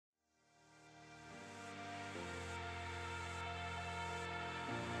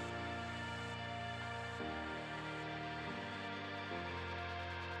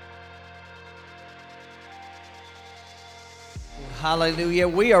Hallelujah.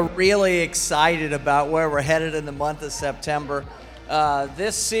 We are really excited about where we're headed in the month of September.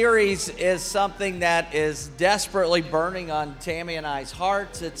 This series is something that is desperately burning on Tammy and I's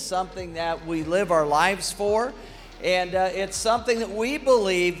hearts. It's something that we live our lives for. And it's something that we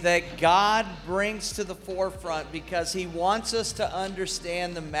believe that God brings to the forefront because He wants us to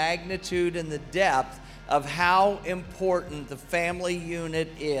understand the magnitude and the depth of how important the family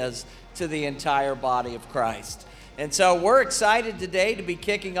unit is to the entire body of Christ. And so we're excited today to be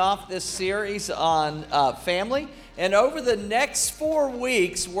kicking off this series on family. And over the next 4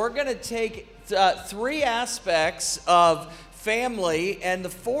 weeks, we're going to take 3 aspects of family. And the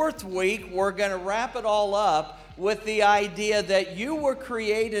 4th week, we're going to wrap it all up with the idea that you were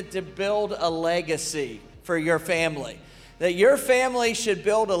created to build a legacy for your family. That your family should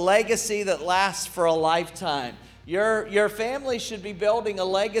build a legacy that lasts for a lifetime. Your family should be building a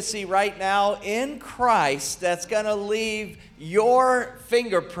legacy right now in Christ that's going to leave your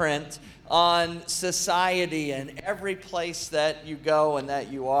fingerprint on society and every place that you go and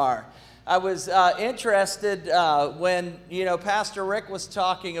that you are. I was interested when, Pastor Rick was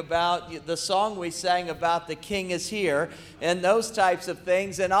talking about the song we sang about the King is here and those types of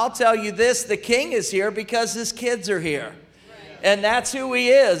things. And I'll tell you this, the King is here because his kids are here. And that's who he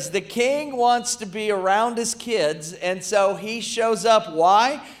is. The king wants to be around his kids, and so he shows up.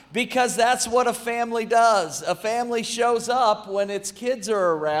 Why? Because that's what a family does. A family shows up when its kids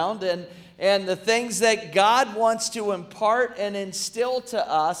are around, and the things that God wants to impart and instill to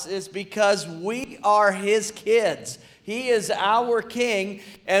us is because we are his kids. He is our king,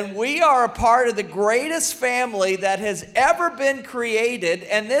 and we are a part of the greatest family that has ever been created,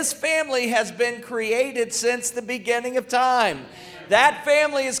 and this family has been created since the beginning of time. That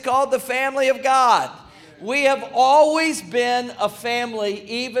family is called the family of God. We have always been a family,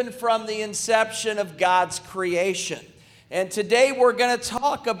 even from the inception of God's creation. And today we're going to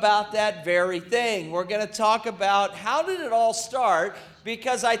talk about that very thing. We're going to talk about how did it all start,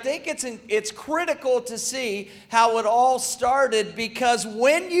 because I think it's critical to see how it all started, because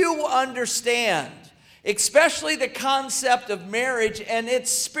when you understand, especially the concept of marriage and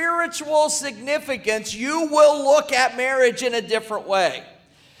its spiritual significance, you will look at marriage in a different way.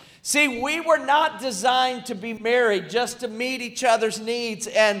 See, we were not designed to be married just to meet each other's needs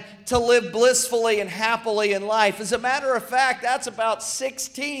and to live blissfully and happily in life. As a matter of fact, that's about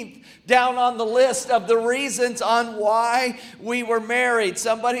 16th down on the list of the reasons on why we were married.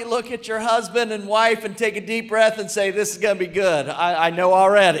 Somebody look at your husband and wife and take a deep breath and say, this is going to be good. I know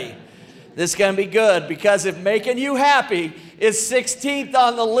already. This is going to be good, because if making you happy is 16th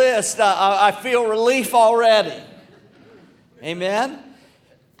on the list, I feel relief already. Amen?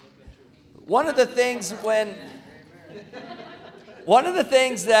 One of the things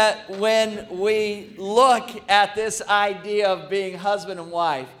that when we look at this idea of being husband and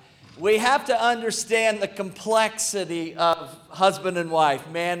wife, we have to understand the complexity of husband and wife,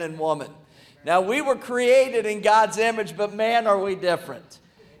 man and woman. Now, we were created in God's image, but man, are we different.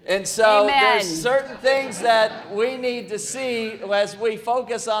 And so there's certain things that we need to see as we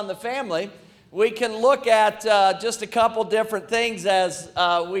focus on the family. We can look at just a couple different things as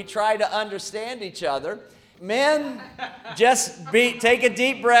we try to understand each other. Men, take a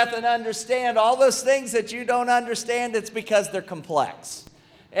deep breath and understand all those things that you don't understand. It's because they're complex.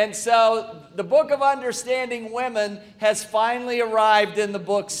 And so the book of Understanding Women has finally arrived in the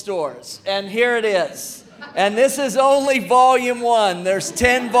bookstores. And here it is. And this is only volume 1. There's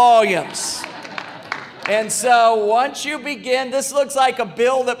 10 volumes. And so once you begin, this looks like a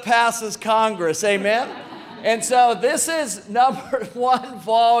bill that passes Congress, amen? And so this is number 1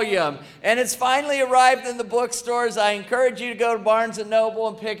 volume, and it's finally arrived in the bookstores. I encourage you to go to Barnes & Noble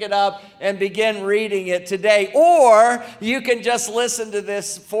and pick it up and begin reading it today. Or you can just listen to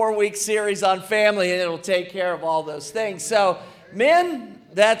this 4-week series on family, and it'll take care of all those things. So men,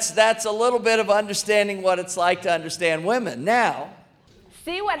 that's a little bit of understanding what it's like to understand women. Now,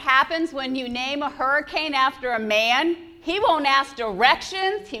 see what happens when you name a hurricane after a man? He won't ask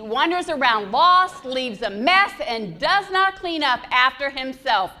directions, he wanders around lost, leaves a mess, and does not clean up after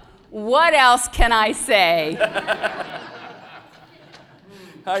himself. What else can I say?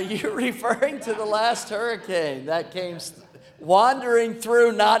 Are you referring to the last hurricane that came wandering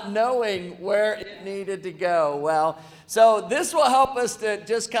through, not knowing where it needed to go? Well, so this will help us to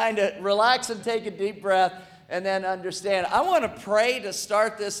just kind of relax and take a deep breath and then understand. I want to pray to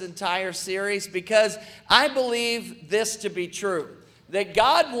start this entire series, because I believe this to be true, that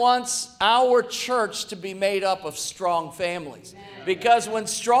God wants our church to be made up of strong families. Because when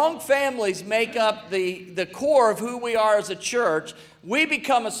strong families make up the core of who we are as a church, we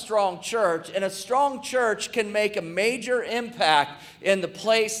become a strong church, and a strong church can make a major impact in the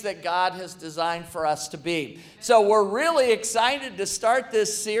place that God has designed for us to be. So we're really excited to start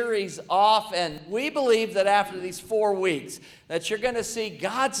this series off, and we believe that after these 4 weeks that you're going to see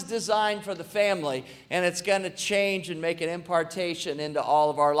God's design for the family, and it's going to change and make an impartation into all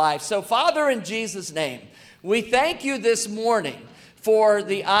of our lives. So Father, in Jesus' name, we thank you this morning for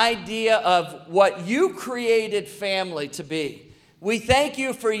the idea of what you created family to be. We thank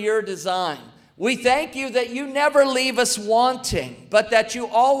you for your design. We thank you that you never leave us wanting, but that you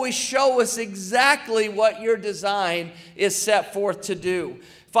always show us exactly what your design is set forth to do.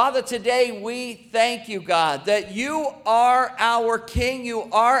 Father, today we thank you, God, that you are our King, you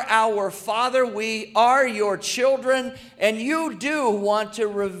are our Father, we are your children, and you do want to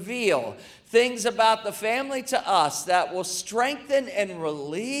reveal things about the family to us that will strengthen and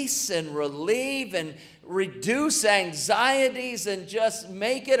release and relieve and reduce anxieties and just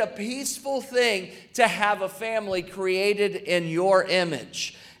make it a peaceful thing to have a family created in your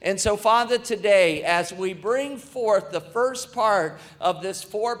image. And so, Father, today, as we bring forth the first part of this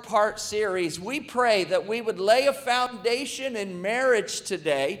 4-part series, we pray that we would lay a foundation in marriage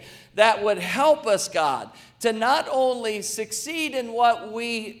today that would help us, God, to not only succeed in what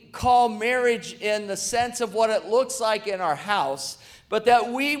we call marriage in the sense of what it looks like in our house, but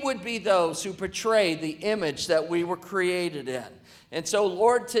that we would be those who portray the image that we were created in. And so,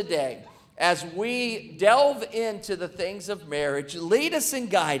 Lord, today, as we delve into the things of marriage, lead us and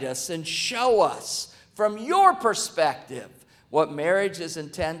guide us and show us from your perspective what marriage is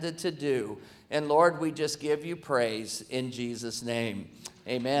intended to do. And Lord, we just give you praise in Jesus' name.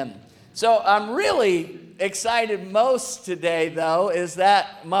 Amen. So I'm really excited most today, though, is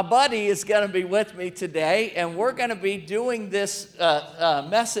that my buddy is going to be with me today, and we're going to be doing this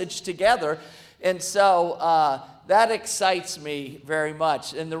message together. And so that excites me very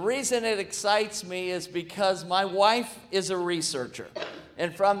much. And the reason it excites me is because my wife is a researcher.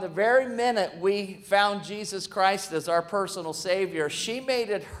 And from the very minute we found Jesus Christ as our personal Savior, she made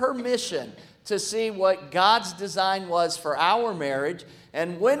it her mission to see what God's design was for our marriage.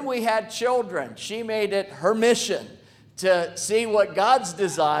 And when we had children, she made it her mission to see what God's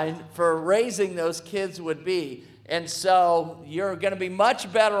design for raising those kids would be. And so you're going to be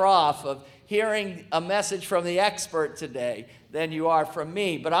much better off of hearing a message from the expert today than you are from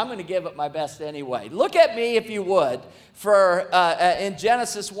me, but I'm going to give it my best anyway. Look at me, if you would, for in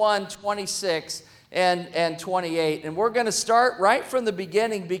Genesis 1:26 and 28. And we're going to start right from the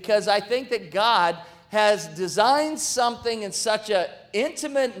beginning, because I think that God has designed something in such an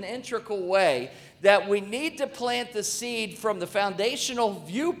intimate and integral way that we need to plant the seed from the foundational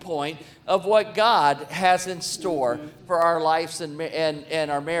viewpoint of what God has in store for our lives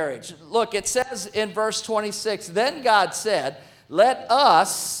and our marriage. Look, it says in verse 26, "Then God said, 'Let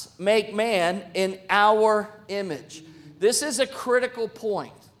us make man in our image.'" This is a critical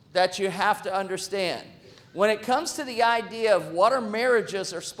point that you have to understand. When it comes to the idea of what our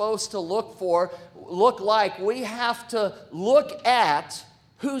marriages are supposed to look like, we have to look at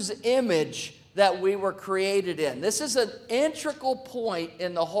whose image that we were created in. This is an integral point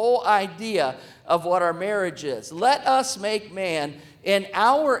in the whole idea of what our marriage is. Let us make man in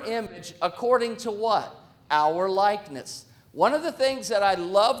our image according to what? Our likeness. One of the things that I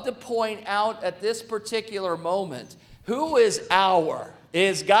love to point out at this particular moment, who is our?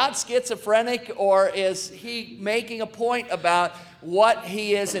 Is God schizophrenic, or is he making a point about what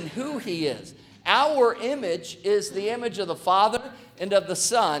he is and who he is? Our image is the image of the Father and of the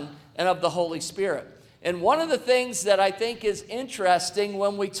Son and of the Holy Spirit. And one of the things that I think is interesting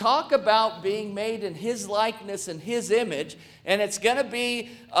when we talk about being made in his likeness and his image, and it's going to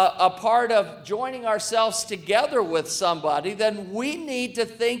be a part of joining ourselves together with somebody, then we need to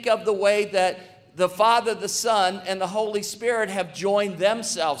think of the way that the Father, the Son, and the Holy Spirit have joined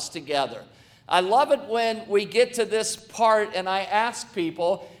themselves together. I love it when we get to this part and I ask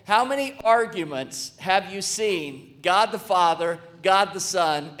people, how many arguments have you seen God the Father, God the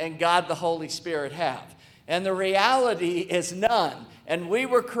Son, and God the Holy Spirit have? And the reality is none. And we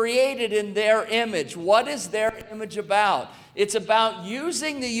were created in their image. What is their image about? It's about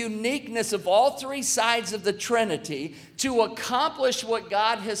using the uniqueness of all three sides of the Trinity to accomplish what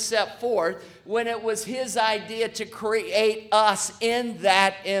God has set forth when it was his idea to create us in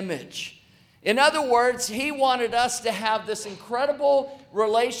that image. In other words, he wanted us to have this incredible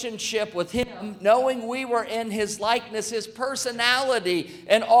relationship with him, knowing we were in his likeness. His personality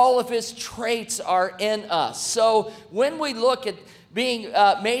and all of his traits are in us. So when we look at being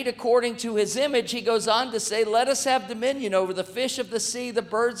made according to his image, he goes on to say, let us have dominion over the fish of the sea, the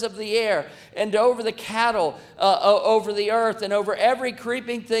birds of the air, and over the cattle, over the earth, and over every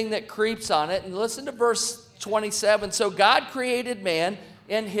creeping thing that creeps on it. And listen to verse 27. So God created man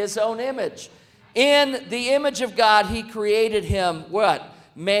in his own image. In the image of God, he created him, what?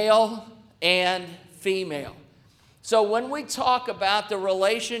 Male and female. So when we talk about the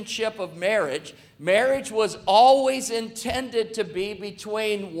relationship of marriage, marriage was always intended to be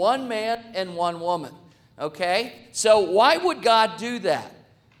between one man and one woman, okay? So why would God do that?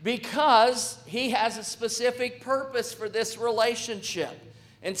 Because he has a specific purpose for this relationship.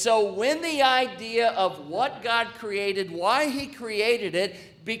 And so when the idea of what God created, why he created it,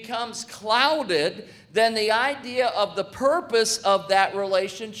 becomes clouded, then the idea of the purpose of that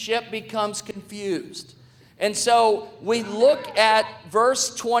relationship becomes confused. And so we look at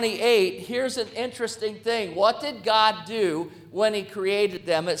verse 28. Here's an interesting thing. What did God do when he created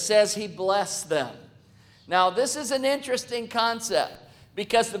them? It says he blessed them. Now, this is an interesting concept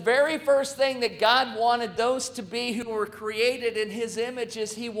because the very first thing that God wanted those to be who were created in his image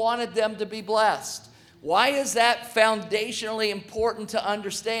is he wanted them to be blessed. Why is that foundationally important to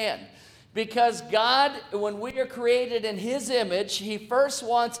understand? Because God, when we are created in his image, he first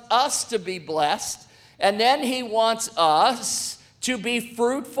wants us to be blessed. And then he wants us to be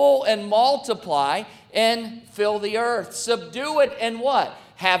fruitful and multiply and fill the earth. Subdue it and what?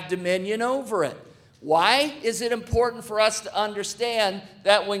 Have dominion over it. Why is it important for us to understand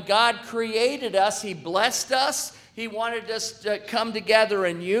that when God created us, he blessed us. He wanted us to come together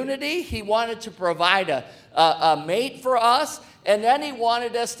in unity. He wanted to provide a mate for us. And then he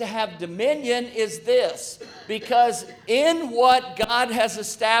wanted us to have dominion is this. Because in what God has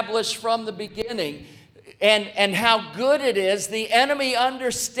established from the beginning, and how good it is, the enemy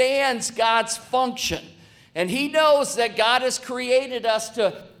understands God's function. And he knows that God has created us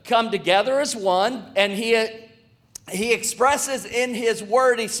to come together as one. And he expresses in his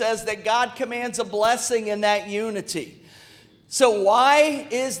word, he says that God commands a blessing in that unity. So why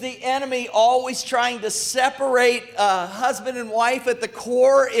is the enemy always trying to separate husband and wife at the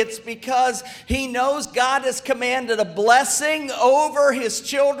core? It's because he knows God has commanded a blessing over his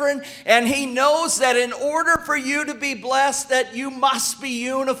children, and he knows that in order for you to be blessed, that you must be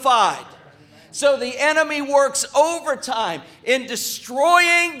unified. So the enemy works overtime in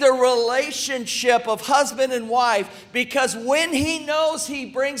destroying the relationship of husband and wife, because when he knows he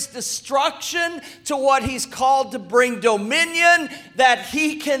brings destruction to what he's called to bring dominion, that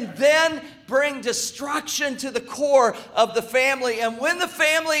he can then bring destruction to the core of the family. And when the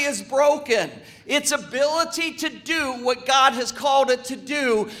family is broken, its ability to do what God has called it to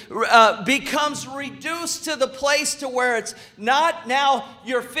do becomes reduced to the place to where it's not now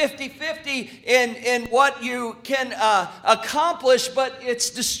you're 50-50 in what you can accomplish, but it's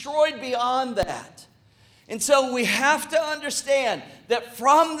destroyed beyond that. And so we have to understand that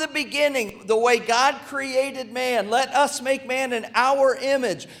from the beginning, the way God created man, let us make man in our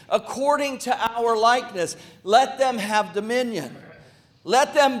image, according to our likeness. Let them have dominion.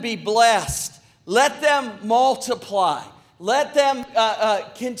 Let them be blessed. Let them multiply. Let them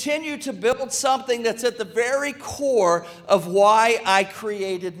continue to build something that's at the very core of why I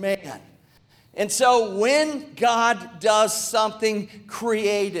created man. And so when God does something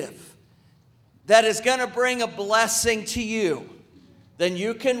creative that is going to bring a blessing to you, then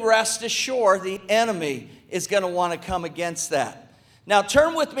you can rest assured the enemy is going to want to come against that. Now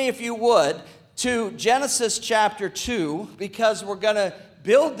turn with me, if you would, to Genesis chapter 2, because we're going to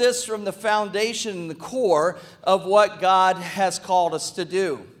build this from the foundation and the core of what God has called us to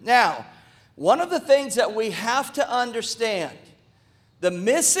do. Now, one of the things that we have to understand, the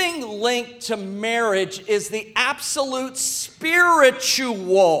missing link to marriage is the absolute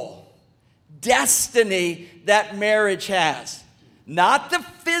spiritual destiny that marriage has, not the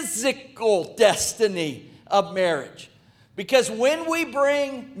physical destiny of marriage. Because when we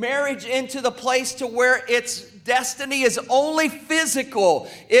bring marriage into the place to where its destiny is only physical,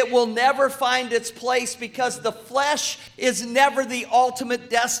 it will never find its place, because the flesh is never the ultimate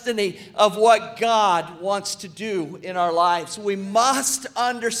destiny of what God wants to do in our lives. We must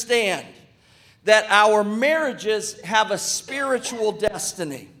understand that our marriages have a spiritual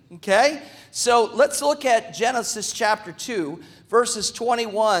destiny, okay? So let's look at Genesis chapter 2, verses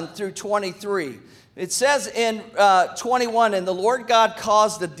 21 through 23. It says in 21, and the Lord God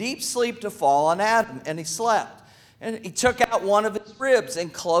caused a deep sleep to fall on Adam, and he slept. And he took out one of his ribs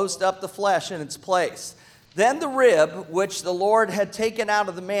and closed up the flesh in its place. Then the rib, which the Lord had taken out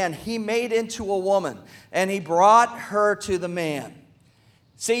of the man, he made into a woman, and he brought her to the man.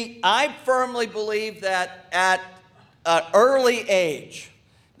 See, I firmly believe that at an early age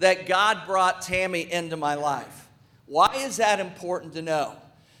that God brought Tammy into my life. Why is that important to know?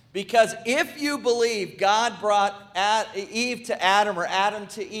 Because if you believe God brought Eve to Adam or Adam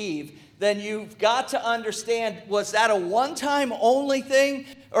to Eve, then you've got to understand, was that a one-time only thing,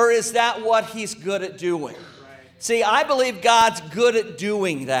 or is that what he's good at doing? See, I believe God's good at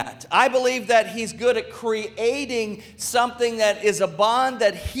doing that. I believe that he's good at creating something that is a bond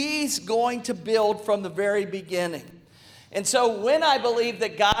that he's going to build from the very beginning. And so when I believe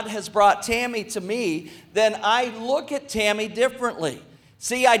that God has brought Tammy to me, then I look at Tammy differently.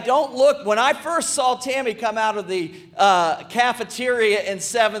 See, I don't look, when I first saw Tammy come out of the cafeteria in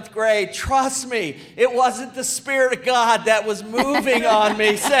 7th grade, trust me, it wasn't the Spirit of God that was moving on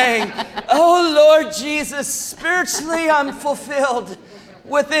me saying, oh Lord Jesus, spiritually I'm fulfilled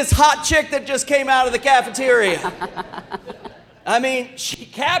with this hot chick that just came out of the cafeteria. I mean, she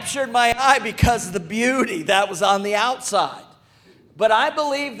captured my eye because of the beauty that was on the outside. But I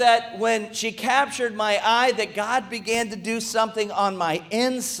believe that when she captured my eye, that God began to do something on my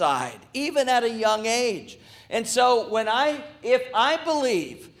inside, even at a young age. And so if I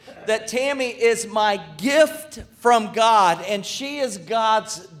believe that Tammy is my gift from God and she is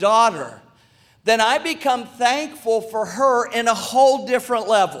God's daughter, then I become thankful for her in a whole different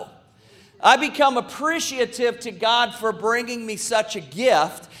level. I become appreciative to God for bringing me such a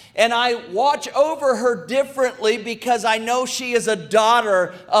gift. And I watch over her differently because I know she is a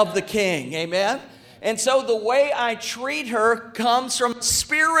daughter of the King. Amen? And so the way I treat her comes from a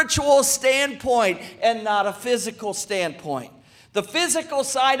spiritual standpoint and not a physical standpoint. The physical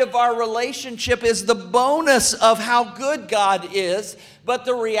side of our relationship is the bonus of how good God is, but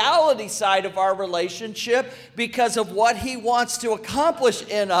the reality side of our relationship, because of what he wants to accomplish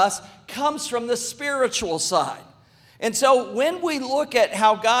in us, comes from the spiritual side. And so when we look at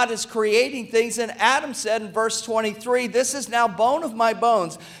how God is creating things, and Adam said in verse 23, this is now bone of my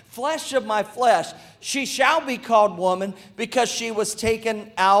bones, flesh of my flesh. She shall be called woman because she was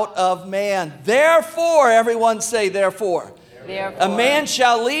taken out of man. Therefore, everyone say therefore. A man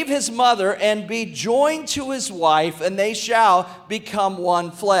shall leave his mother and be joined to his wife, and they shall become one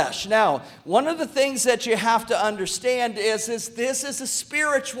flesh. Now, one of the things that you have to understand is this is a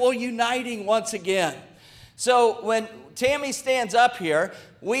spiritual uniting once again. So when Tammy stands up here,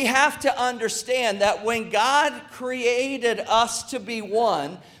 we have to understand that when God created us to be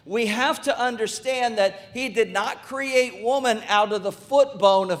one, we have to understand that he did not create woman out of the foot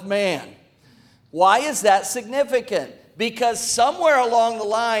bone of man. Why is that significant? Because somewhere along the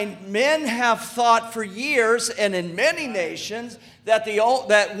line, men have thought for years and in many nations that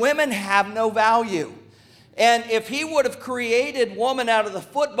women have no value. And if he would have created woman out of the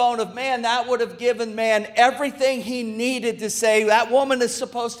foot bone of man, that would have given man everything he needed to say, that woman is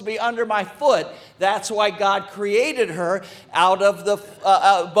supposed to be under my foot. That's why God created her out of the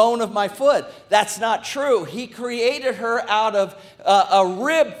bone of my foot. That's not true. He created her out of a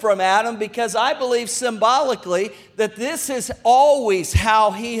rib from Adam, because I believe symbolically that this is always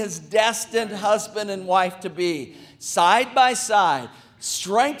how he has destined husband and wife to be. Side by side,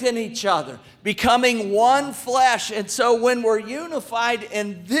 strengthen each other, becoming one flesh. And so when we're unified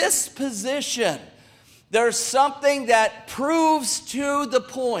in this position, there's something that proves to the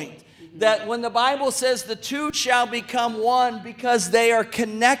point that when the Bible says the two shall become one, because they are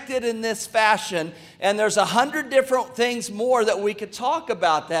connected in this fashion, and there's 100 different things more that we could talk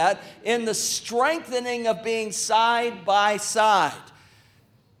about that in the strengthening of being side by side.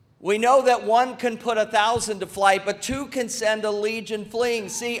 We know that one can put 1,000 to flight, but two can send a legion fleeing.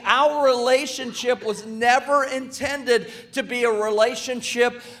 See, our relationship was never intended to be a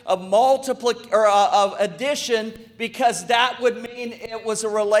relationship of of addition, because that would mean it was a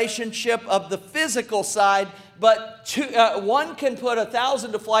relationship of the physical side. But one can put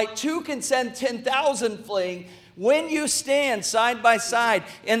 1,000 to flight, two can send 10,000 fleeing. When you stand side by side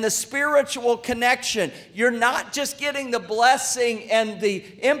in the spiritual connection, you're not just getting the blessing and the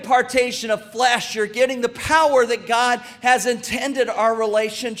impartation of flesh, you're getting the power that God has intended our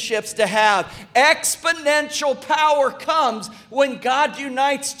relationships to have. Exponential power comes when God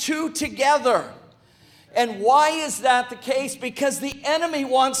unites two together. And why is that the case? Because the enemy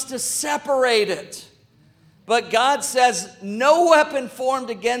wants to separate it. But God says, no weapon formed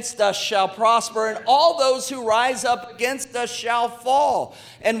against us shall prosper, and all those who rise up against us shall fall.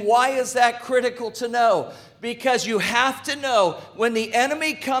 And why is that critical to know? Because you have to know, when the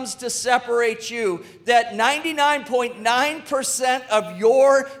enemy comes to separate you, that 99.9% of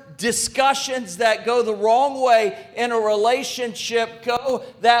your discussions that go the wrong way in a relationship go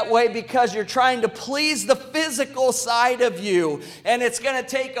that way because you're trying to please the physical side of you. And it's going to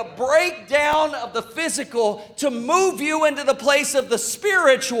take a breakdown of the physical to move you into the place of the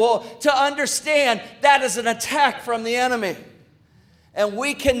spiritual to understand that is an attack from the enemy. And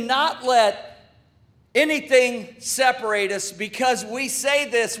we cannot let anything separate us, because we say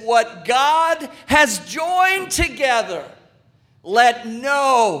this: what God has joined together, let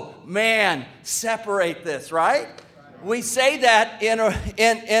no man separate this, right? We say that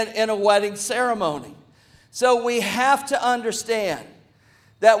in a wedding ceremony. So we have to understand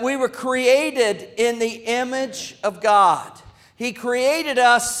that we were created in the image of God. He created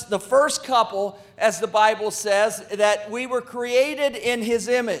us, the first couple, as the Bible says, that we were created in His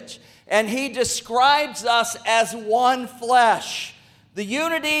image. And He describes us as one flesh. The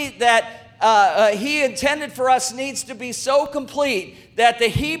unity that He intended for us needs to be so complete that the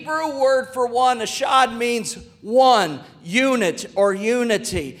Hebrew word for one, ashad, means one, unit, or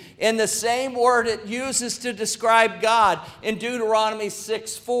unity. In the same word it uses to describe God in Deuteronomy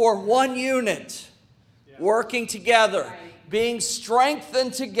 6:4, one unit, working together, being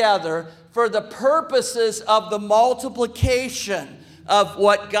strengthened together for the purposes of the multiplication of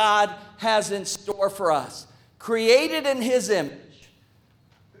what God has in store for us. Created in His image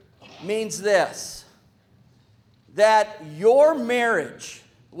means this: that your marriage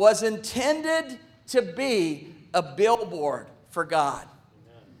was intended to be a billboard for God.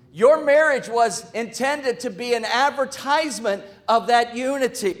 Your marriage was intended to be an advertisement of that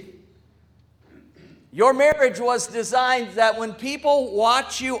unity. Your marriage was designed that when people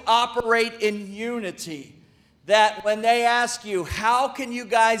watch you operate in unity, that when they ask you, how can you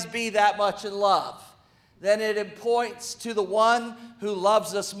guys be that much in love? Then it points to the one who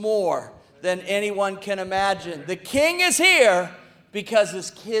loves us more than anyone can imagine. The King is here because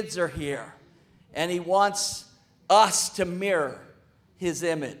His kids are here. And He wants us to mirror His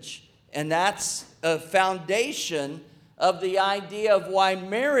image. And that's a foundation of the idea of why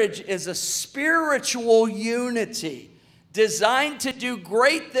marriage is a spiritual unity designed to do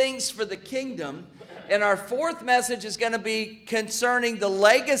great things for the kingdom. And our fourth message is going to be concerning the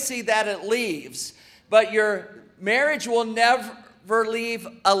legacy that it leaves. But your marriage will never leave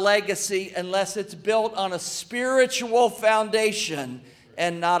a legacy unless it's built on a spiritual foundation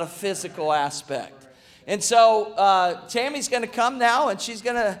and not a physical aspect. And so Tammy's going to come now, and she's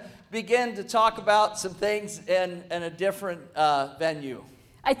going to begin to talk about some things in a different venue.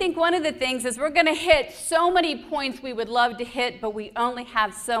 I think one of the things is we're going to hit so many points we would love to hit, but we only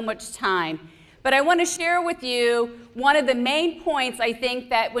have so much time. But I want to share with you one of the main points, I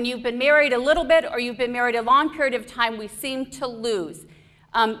think, that when you've been married a little bit or you've been married a long period of time, we seem to lose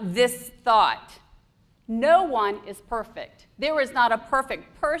this thought. No one is perfect. There is not a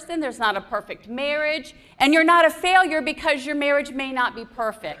perfect person. There's not a perfect marriage. And you're not a failure because your marriage may not be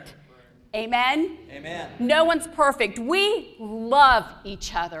perfect. Amen? Amen. No one's perfect. We love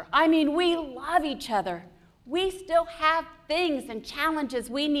each other. I mean, we love each other. We still have things and challenges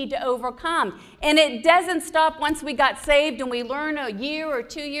we need to overcome. And it doesn't stop once we got saved and we learn a year or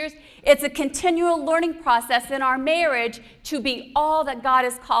 2 years. It's a continual learning process in our marriage to be all that God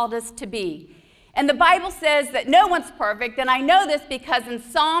has called us to be. And the Bible says that no one's perfect, and I know this because in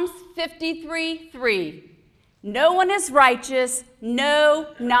Psalms 53:3, no one is righteous,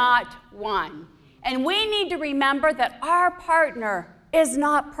 no, not one. And we need to remember that our partner is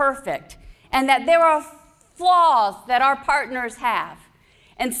not perfect and that there are flaws that our partners have.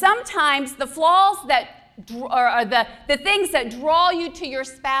 And sometimes the flaws that or the things that draw you to your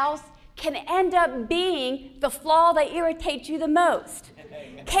spouse can end up being the flaw that irritates you the most.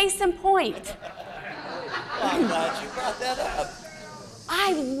 Case in point. I'm glad you brought that up.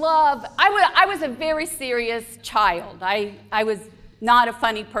 I was a very serious child. I was not a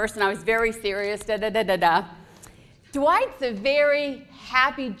funny person. I was very serious, Dwight's a very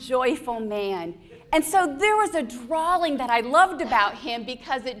happy, joyful man. And so there was a drawing that I loved about him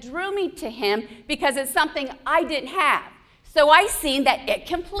because it drew me to him because it's something I didn't have. So I seen that it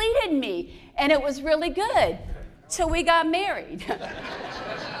completed me, and it was really good till we got married.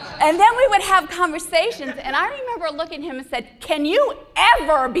 And then we would have conversations, and I remember looking at him and said, "Can you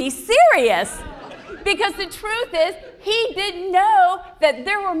ever be serious?" Because the truth is, he didn't know that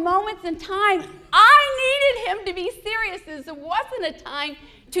there were moments in time I needed him to be serious. It wasn't a time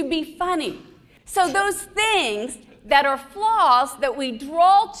to be funny. So those things that are flaws that we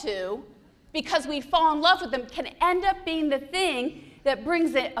draw to because we fall in love with them can end up being the thing that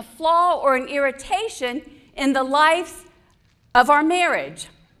brings a flaw or an irritation in the life of our marriage.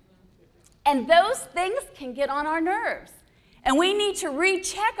 And those things can get on our nerves. And we need to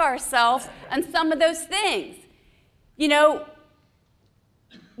recheck ourselves on some of those things. You know,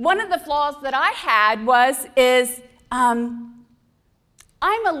 one of the flaws that I had is I'm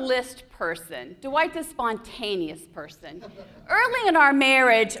a list person. Dwight's a spontaneous person. Early in our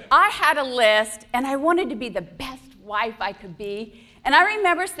marriage, I had a list, and I wanted to be the best wife I could be. And I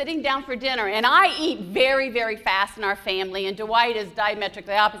remember sitting down for dinner, and I eat very, very fast in our family, and Dwight is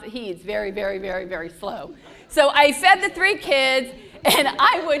diametrically opposite. He eats very, very, very, very slow. So I fed the 3 kids, and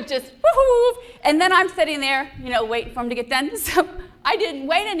I would just woo-hoo, and then I'm sitting there, you know, waiting for him to get done. So I didn't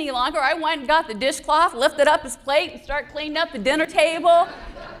wait any longer. I went and got the dishcloth, lifted up his plate, and started cleaning up the dinner table.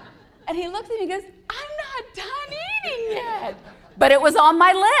 And he looks at me and goes, I'm not done eating yet. But it was on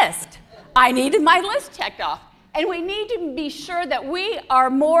my list. I needed my list checked off. And we need to be sure that we are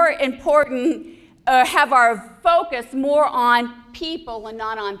more important, have our focus more on people and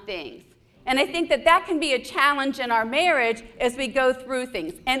not on things. And I think that that can be a challenge in our marriage as we go through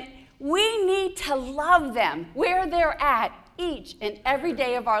things. And we need to love them where they're at each and every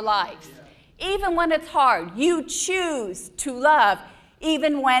day of our lives. Even when it's hard, you choose to love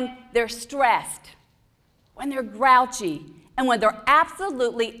even when they're stressed, when they're grouchy, and when they're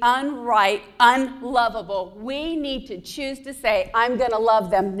absolutely unlovable. We need to choose to say, I'm going to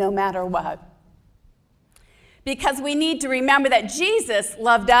love them no matter what. Because we need to remember that Jesus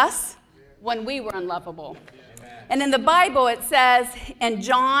loved us when we were unlovable. Amen. And in the Bible it says in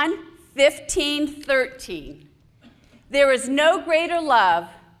John 15:13, there is no greater love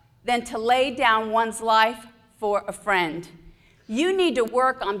than to lay down one's life for a friend. You need to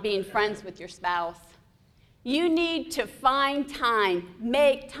work on being friends with your spouse. You need to find time,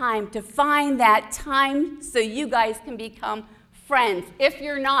 make time to find that time so you guys can become friends. If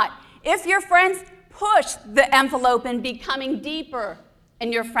you're not, if you're friends, push the envelope in becoming deeper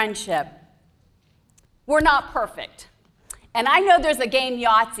in your friendship. We're not perfect. And I know there's a game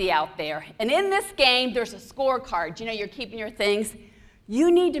Yahtzee out there. And in this game, there's a scorecard. You know, you're keeping your things. You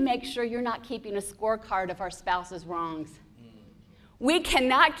need to make sure you're not keeping a scorecard of our spouse's wrongs. We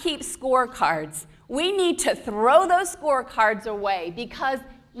cannot keep scorecards. We need to throw those scorecards away because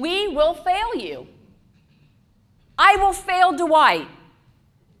we will fail you. I will fail Dwight.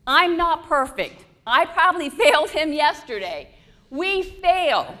 I'm not perfect. I probably failed him yesterday. We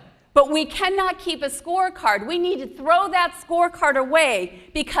fail, but we cannot keep a scorecard. We need to throw that scorecard away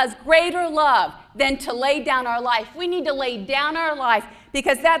because greater love than to lay down our life. We need to lay down our life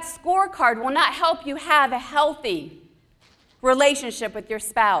because that scorecard will not help you have a healthy relationship with your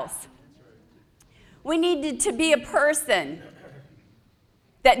spouse. We need to be a person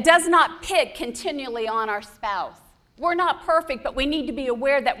that does not pick continually on our spouse. We're not perfect, but we need to be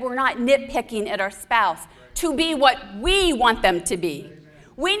aware that we're not nitpicking at our spouse to be what we want them to be.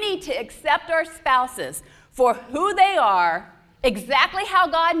 We need to accept our spouses for who they are, exactly how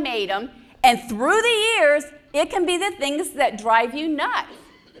God made them, and through the years, it can be the things that drive you nuts.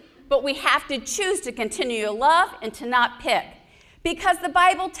 But we have to choose to continue to love and to not pick. Because the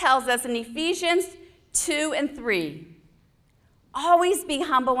Bible tells us in Ephesians 2:3, always be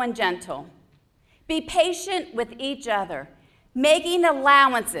humble and gentle. Be patient with each other, making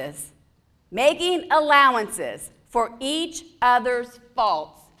allowances for each other's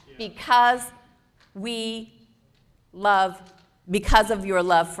faults because of your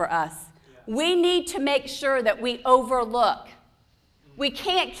love for us. We need to make sure that we overlook. We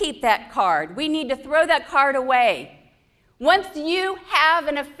can't keep that card. We need to throw that card away. Once you have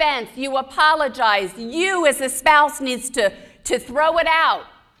an offense, you apologize. You as a spouse needs to throw it out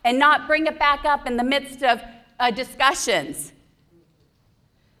and not bring it back up in the midst of discussions.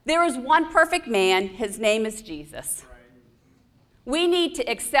 There is one perfect man. His name is Jesus. We need to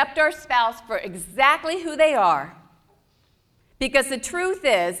accept our spouse for exactly who they are. Because the truth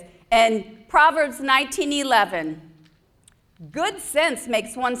is, in Proverbs 19:11, good sense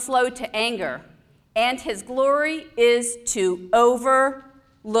makes one slow to anger, and his glory is to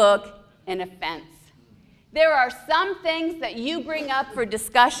overlook an offense. There are some things that you bring up for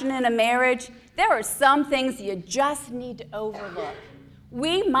discussion in a marriage. There are some things you just need to overlook.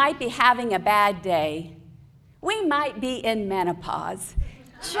 We might be having a bad day. We might be in menopause.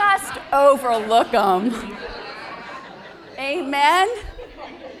 Just overlook them. Amen?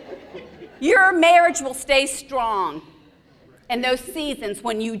 Your marriage will stay strong in those seasons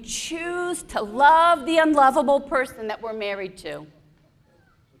when you choose to love the unlovable person that we're married to.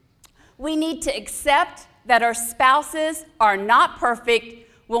 We need to accept that our spouses are not perfect,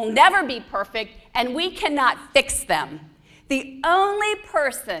 will never be perfect, and we cannot fix them. The only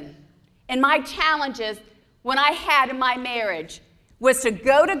person in my challenges when I had in my marriage was to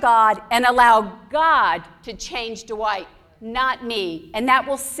go to God and allow God to change Dwight. not me. And that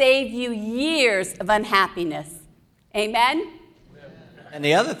will save you years of unhappiness. Amen? And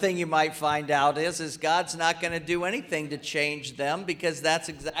the other thing you might find out is God's not going to do anything to change them, because that's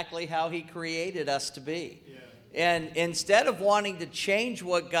exactly how he created us to be. And instead of wanting to change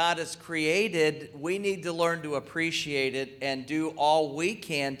what God has created, we need to learn to appreciate it and do all we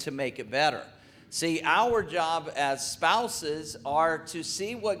can to make it better. See, our job as spouses are to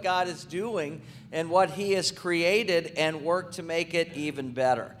see what God is doing and what he has created and work to make it even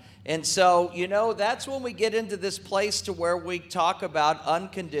better. And so, that's when we get into this place to where we talk about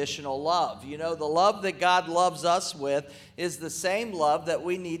unconditional love. The love that God loves us with is the same love that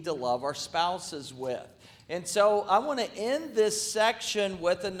we need to love our spouses with. And so I want to end this section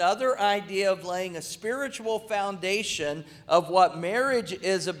with another idea of laying a spiritual foundation of what marriage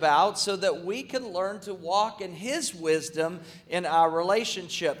is about, so that we can learn to walk in his wisdom in our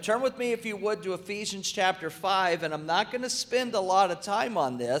relationship. Turn with me, if you would, to Ephesians chapter 5, and I'm not going to spend a lot of time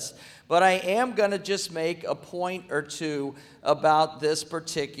on this, but I am going to just make a point or two about this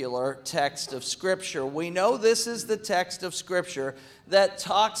particular text of Scripture. We know this is the text of Scripture that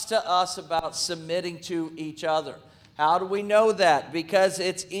talks to us about submitting to each other. How do we know that? Because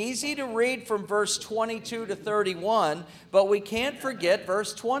it's easy to read from verse 22 to 31, but we can't forget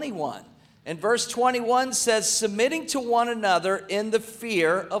verse 21. And verse 21 says, submitting to one another in the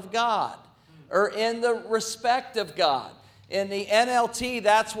fear of God, or in the respect of God. In the NLT,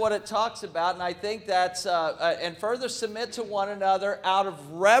 that's what it talks about, and I think that's, and further submit to one another out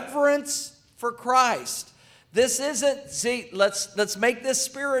of reverence for Christ. This isn't, let's make this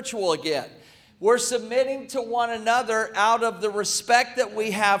spiritual again. We're submitting to one another out of the respect that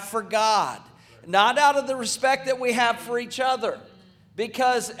we have for God, not out of the respect that we have for each other.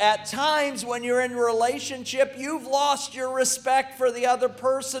 Because at times when you're in a relationship, you've lost your respect for the other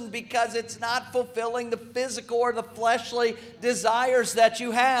person because it's not fulfilling the physical or the fleshly desires that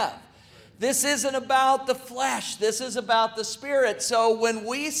you have. This isn't about the flesh. This is about the spirit. So when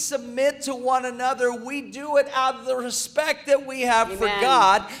we submit to one another, we do it out of the respect that we have for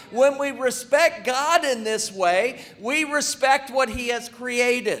God. When we respect God in this way, we respect what he has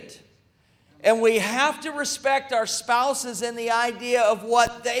created. And we have to respect our spouses in the idea of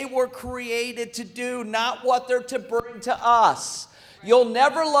what they were created to do, not what they're to bring to us. You'll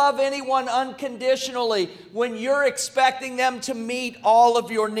never love anyone unconditionally when you're expecting them to meet all of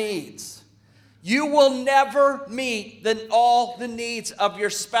your needs. You will never meet all the needs of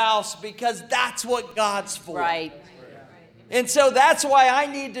your spouse, because that's what God's for. Right. And so that's why I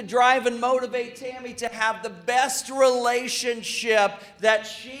need to drive and motivate Tammy to have the best relationship that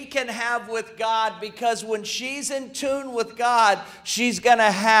she can have with God, because when she's in tune with God, she's going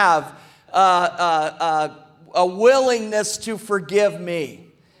to have a willingness to forgive me.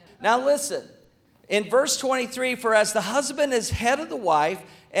 Now listen, in verse 23, for as the husband is head of the wife,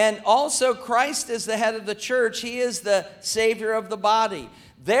 and also Christ is the head of the church, he is the Savior of the body.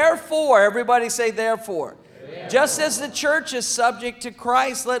 Therefore, everybody say therefore. Just as the church is subject to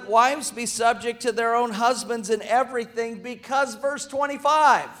Christ, let wives be subject to their own husbands in everything, because verse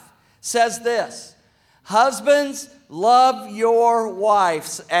 25 says this, husbands, love your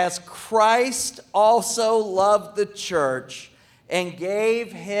wives as Christ also loved the church and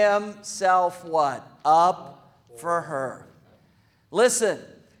gave himself what? Up for her. Listen,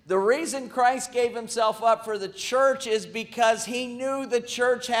 the reason Christ gave himself up for the church is because he knew the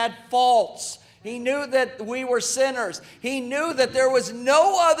church had faults. He knew that we were sinners. He knew that there was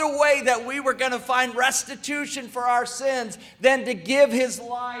no other way that we were going to find restitution for our sins than to give his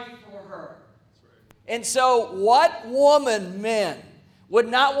life for her. And so what woman, men, would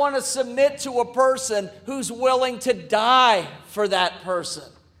not want to submit to a person who's willing to die for that person?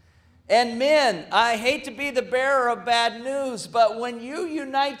 And men, I hate to be the bearer of bad news, but when you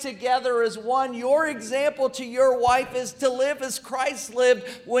unite together as one, your example to your wife is to live as Christ lived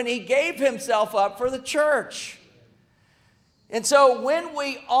when he gave himself up for the church. And so when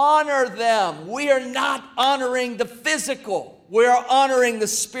we honor them, we are not honoring the physical, we are honoring the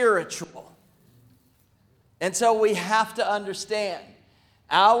spiritual. And so we have to understand,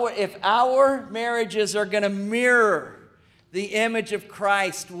 if our marriages are going to mirror the image of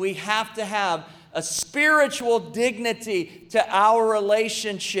Christ, we have to have a spiritual dignity to our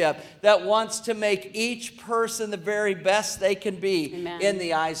relationship that wants to make each person the very best they can be. Amen. In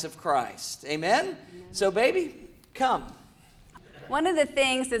the eyes of Christ. Amen? Amen? So baby, come. One of the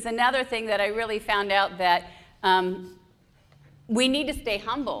things is another thing that I really found out, that we need to stay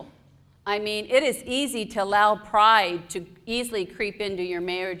humble. I mean, it is easy to allow pride to easily creep into your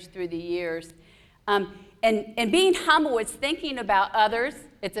marriage through the years. And being humble is thinking about others.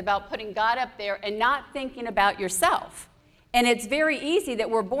 It's about putting God up there and not thinking about yourself. And it's very easy that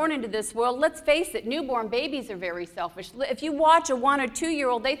we're born into this world. Let's face it, newborn babies are very selfish. If you watch a 1 or 2 year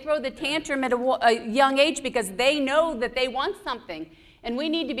old, they throw the tantrum at a young age because they know that they want something. And we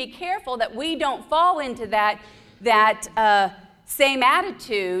need to be careful that we don't fall into that same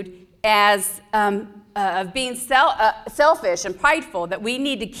attitude as of being selfish and prideful, that we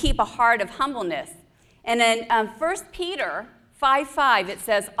need to keep a heart of humbleness. And in 1 Peter 5:5, it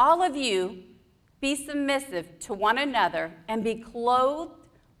says, all of you be submissive to one another and be clothed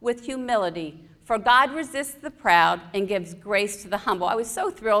with humility, for God resists the proud and gives grace to the humble. I was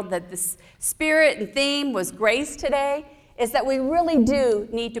so thrilled that the spirit and theme was grace today, is that we really do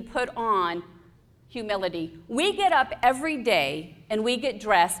need to put on humility. We get up every day and we get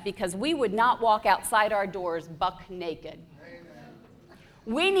dressed because we would not walk outside our doors buck naked.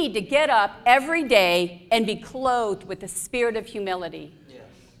 We need to get up every day and be clothed with the spirit of humility. Yes.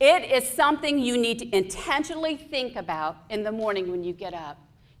 It is something you need to intentionally think about in the morning when you get up.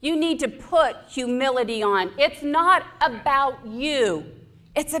 You need to put humility on. It's not about you.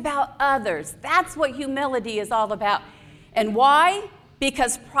 It's about others. That's what humility is all about. And why?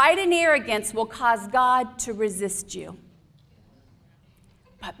 Because pride and arrogance will cause God to resist you.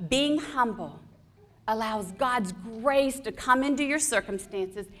 But being humble allows God's grace to come into your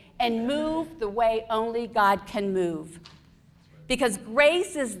circumstances and move the way only God can move. Because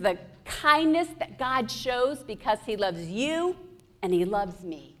grace is the kindness that God shows because he loves you and he loves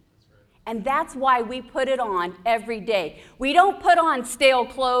me. And that's why we put it on every day. We don't put on stale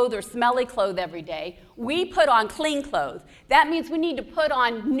clothes or smelly clothes every day. We put on clean clothes. That means we need to put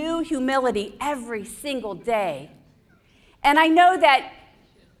on new humility every single day. And I know that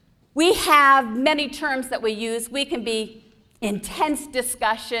we have many terms that we use. We can be intense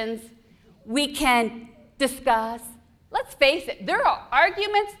discussions. We can discuss. Let's face it, there are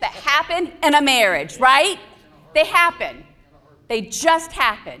arguments that happen in a marriage, right? They happen. They just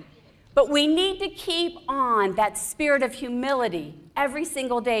happen. But we need to keep on that spirit of humility every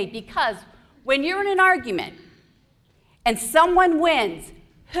single day, because when you're in an argument and someone wins,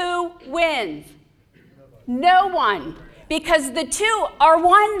 who wins? No one. Because the two are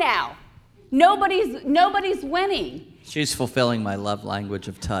one now. Nobody's winning. She's fulfilling my love language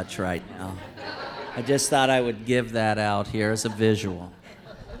of touch right now. I just thought I would give that out here as a visual.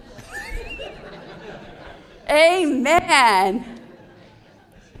 Amen.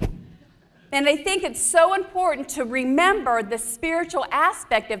 And I think it's so important to remember the spiritual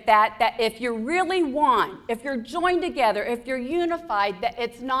aspect of that if you're really one, if you're joined together, if you're unified, that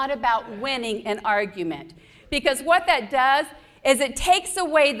it's not about winning an argument. Because what that does is it takes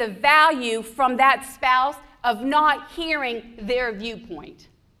away the value from that spouse of not hearing their viewpoint.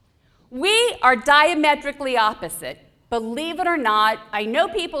 We are diametrically opposite. Believe it or not, I know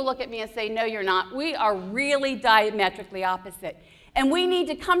people look at me and say, no, you're not. We are really diametrically opposite. And we need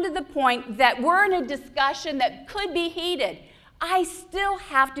to come to the point that we're in a discussion that could be heated. I still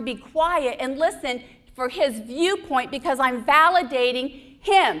have to be quiet and listen for his viewpoint because I'm validating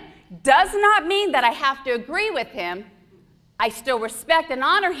him. Does not mean that I have to agree with him. I still respect and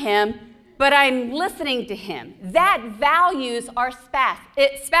honor him, but I'm listening to him. That values our spouse.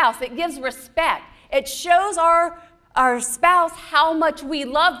 It gives respect. It shows our spouse how much we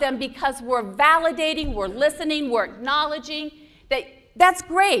love them because we're validating, we're listening, we're acknowledging. That's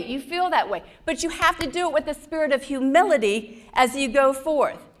great. You feel that way. But you have to do it with the spirit of humility as you go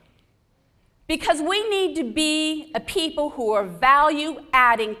forth. Because we need to be a people who are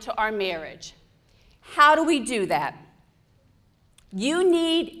value-adding to our marriage. How do we do that?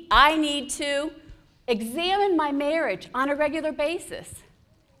 I need to examine my marriage on a regular basis.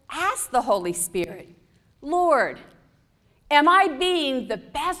 Ask the Holy Spirit, Lord, am I being the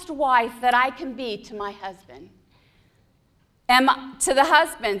best wife that I can be to my husband? To the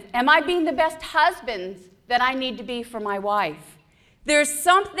husbands, am I being the best husband that I need to be for my wife? There's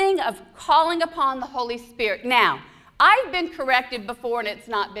something of calling upon the Holy Spirit. Now, I've been corrected before and it's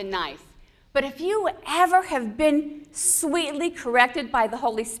not been nice. But if you ever have been sweetly corrected by the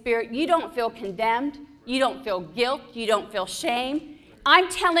Holy Spirit, you don't feel condemned, you don't feel guilt, you don't feel shame. I'm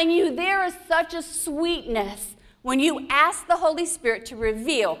telling you, there is such a sweetness when you ask the Holy Spirit to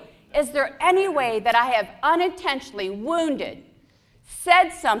reveal, is there any way that I have unintentionally wounded, said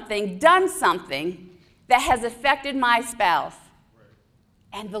something, done something that has affected my spouse?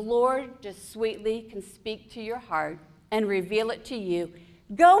 And the Lord just sweetly can speak to your heart and reveal it to you.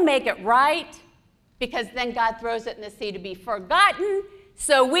 Go make it right, because then God throws it in the sea to be forgotten.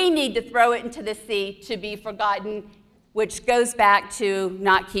 So we need to throw it into the sea to be forgotten, which goes back to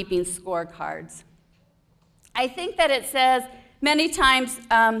not keeping scorecards. I think that it says many times,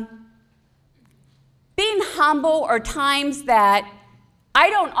 being humble are times that I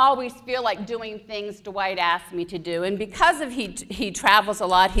don't always feel like doing things Dwight asked me to do. And because of he travels a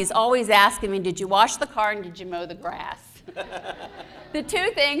lot, he's always asking me, did you wash the car and did you mow the grass? The two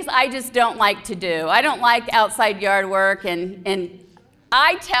things I just don't like to do. I don't like outside yard work, and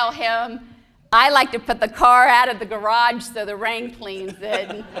I tell him I like to put the car out of the garage so the rain cleans it.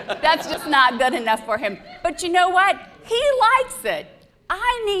 And that's just not good enough for him. But you know what? He likes it.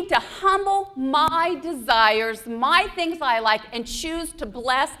 I need to humble my desires, my things I like, and choose to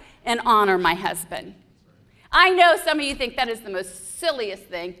bless and honor my husband. I know some of you think that is the most silliest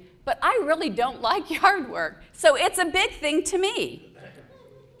thing, but I really don't like yard work. So it's a big thing to me.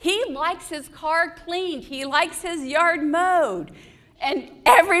 He likes his car cleaned. He likes his yard mowed. And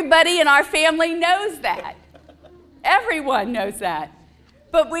everybody in our family knows that. Everyone knows that.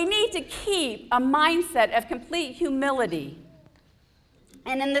 But we need to keep a mindset of complete humility.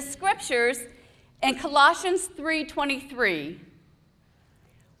 And in the scriptures, in Colossians 3:23,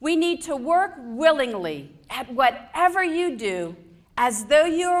 we need to work willingly at whatever you do as though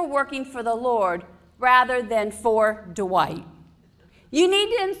you are working for the Lord rather than for Dwight. You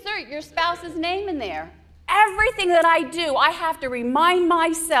need to insert your spouse's name in there. Everything that I do, I have to remind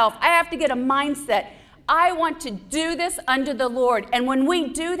myself, I have to get a mindset. I want to do this unto the Lord. And when we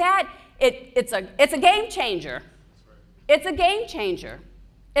do that, it's a game changer. It's a game changer.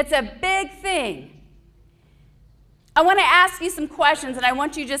 It's a big thing. I want to ask you some questions, and I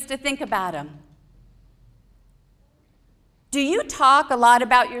want you just to think about them. Do you talk a lot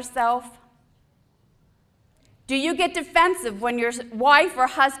about yourself? Do you get defensive when your wife or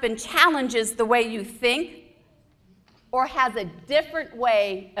husband challenges the way you think or has a different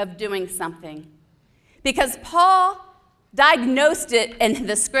way of doing something? Because Paul diagnosed it in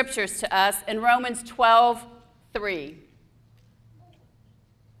the scriptures to us in Romans 12:3.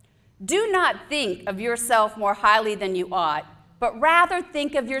 Do not think of yourself more highly than you ought, but rather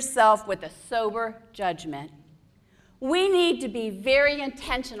think of yourself with a sober judgment. We need to be very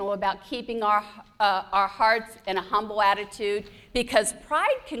intentional about keeping our hearts in a humble attitude, because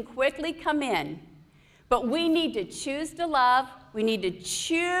pride can quickly come in. But we need to choose to love. We need to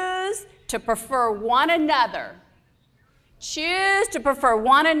choose to prefer one another. Choose to prefer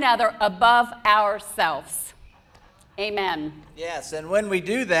one another above ourselves. Amen. Yes, and when we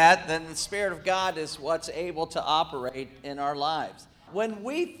do that, then the Spirit of God is what's able to operate in our lives. When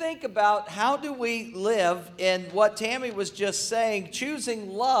we think about how do we live in what Tammy was just saying,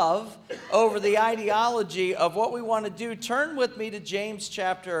 choosing love over the ideology of what we want to do, turn with me to James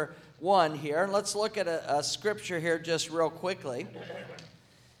chapter 1 here. Let's look at a scripture here just real quickly.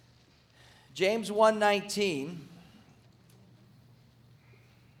 James 1:19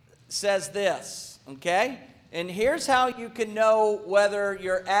 says this, okay? And here's how you can know whether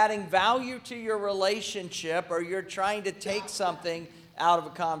you're adding value to your relationship or you're trying to take something out of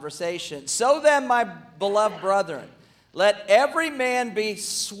a conversation. So then, my beloved brethren, let every man be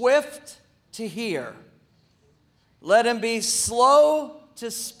swift to hear. Let him be slow to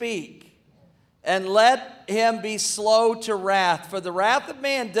speak. And let him be slow to wrath. For the wrath of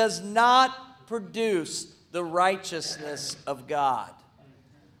man does not produce the righteousness of God.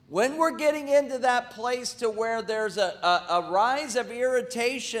 When we're getting into that place to where there's a rise of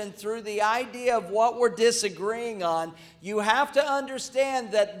irritation through the idea of what we're disagreeing on, you have to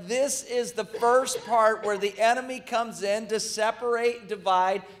understand that this is the first part where the enemy comes in to separate,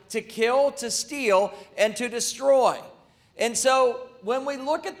 divide, to kill, to steal, and to destroy. And so when we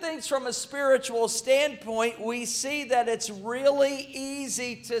look at things from a spiritual standpoint, we see that it's really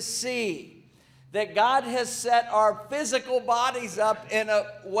easy to see that God has set our physical bodies up in a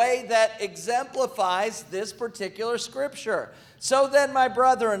way that exemplifies this particular scripture. So then, my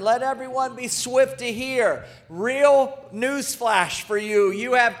brethren, let everyone be swift to hear. Real newsflash for you.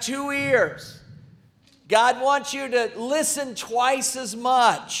 You have 2 ears. God wants you to listen twice as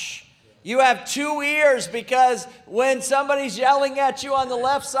much. You have 2 ears because when somebody's yelling at you on the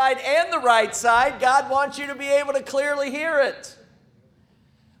left side and the right side, God wants you to be able to clearly hear it.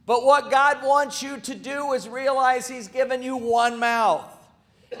 But what God wants you to do is realize He's given you one mouth.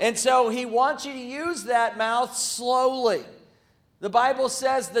 And so He wants you to use that mouth slowly. The Bible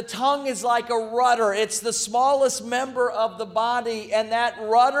says the tongue is like a rudder. It's the smallest member of the body. And that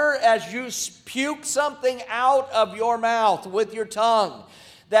rudder, as you puke something out of your mouth with your tongue,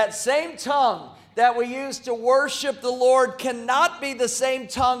 that same tongue that we use to worship the Lord cannot be the same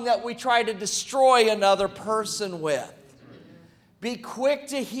tongue that we try to destroy another person with. Be quick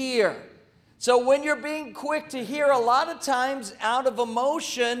to hear. So when you're being quick to hear, a lot of times out of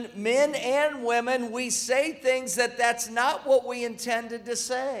emotion, men and women, we say things that's not what we intended to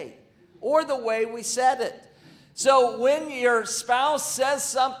say. or the way we said it. So when your spouse says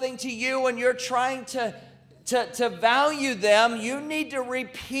something to you and you're trying to value them, you need to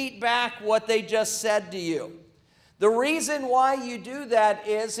repeat back what they just said to you. The reason why you do that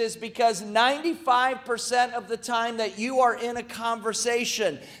is because 95% of the time that you are in a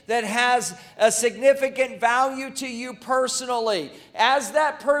conversation that has a significant value to you personally, as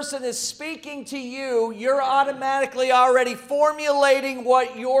that person is speaking to you, you're automatically already formulating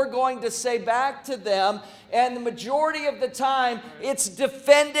what you're going to say back to them. And the majority of the time, it's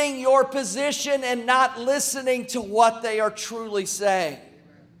defending your position and not listening to what they are truly saying.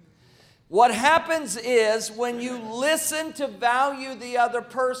 What happens is when you listen to value the other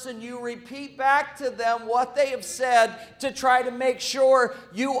person, you repeat back to them what they have said to try to make sure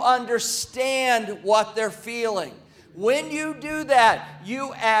you understand what they're feeling. When you do that,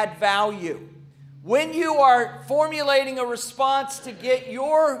 you add value. When you are formulating a response to get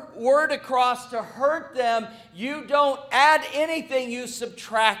your word across to hurt them, you don't add anything, you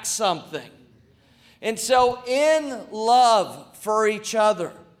subtract something. And so in love for each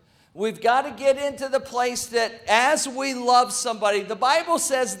other, we've got to get into the place that as we love somebody, the Bible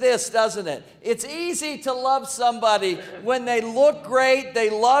says this, doesn't it? It's easy to love somebody when they look great, they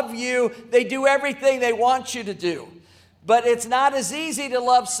love you, they do everything they want you to do. But it's not as easy to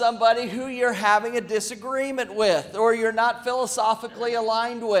love somebody who you're having a disagreement with or you're not philosophically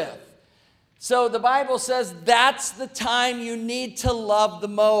aligned with. So the Bible says that's the time you need to love the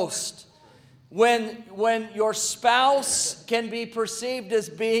most. When your spouse can be perceived as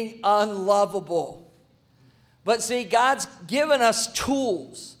being unlovable. But see, God's given us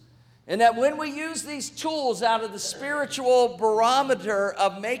tools. And that when we use these tools out of the spiritual barometer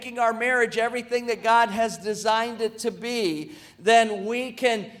of making our marriage everything that God has designed it to be, then we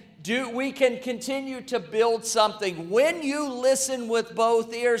can continue to build something. When you listen with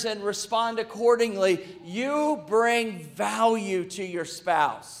both ears and respond accordingly, you bring value to your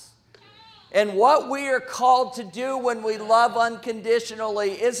spouse. And what we are called to do when we love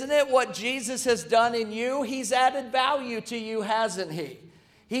unconditionally, isn't it what Jesus has done in you? He's added value to you, hasn't he?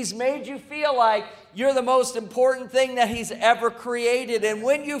 He's made you feel like you're the most important thing that he's ever created. And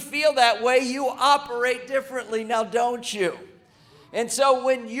when you feel that way, you operate differently now, don't you? And so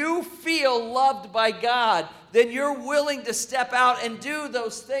when you feel loved by God, then you're willing to step out and do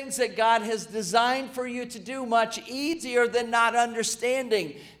those things that God has designed for you to do much easier than not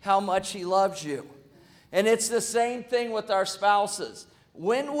understanding how much he loves you. And it's the same thing with our spouses.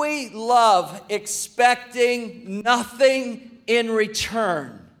 When we love expecting nothing in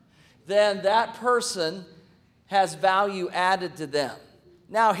return, then that person has value added to them.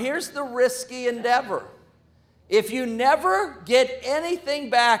 Now, here's the risky endeavor. If you never get anything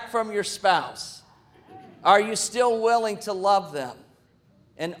back from your spouse, are you still willing to love them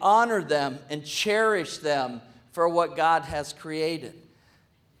and honor them and cherish them for what God has created?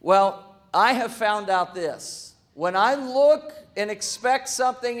 Well, I have found out this. When I look and expect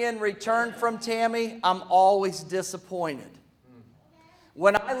something in return from Tammy, I'm always disappointed.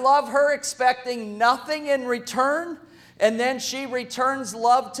 When I love her expecting nothing in return, and then she returns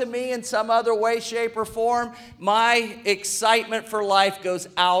love to me in some other way, shape, or form, my excitement for life goes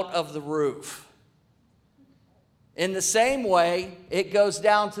out of the roof. In the same way, it goes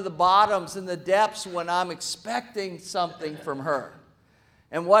down to the bottoms and the depths when I'm expecting something from her.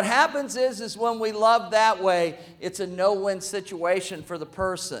 And what happens is when we love that way, it's a no-win situation for the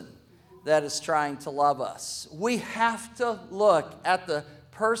person that is trying to love us. We have to look at the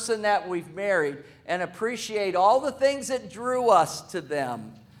person that we've married and appreciate all the things that drew us to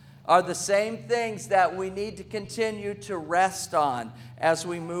them are the same things that we need to continue to rest on as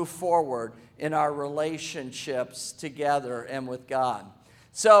we move forward in our relationships together and with God.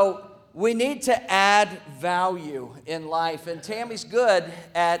 So we need to add value in life, and Tammy's good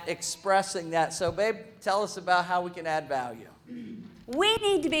at expressing that. So babe, tell us about how we can add value. We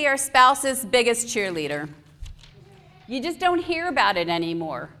need to be our spouse's biggest cheerleader. You just don't hear about it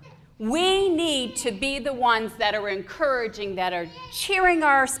anymore. We need to be the ones that are encouraging, that are cheering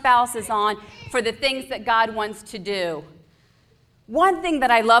our spouses on for the things that God wants to do. One thing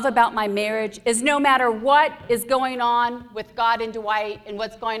that I love about my marriage is no matter what is going on with God and Dwight and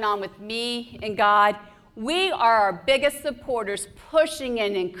what's going on with me and God, we are our biggest supporters, pushing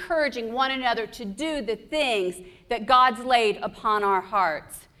and encouraging one another to do the things that God's laid upon our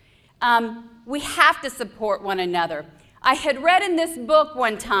hearts. We have to support one another. I had read in this book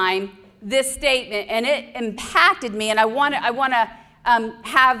one time this statement, and it impacted me, and I want to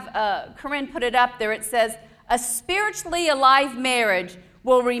have Corinne put it up there. It says, a spiritually alive marriage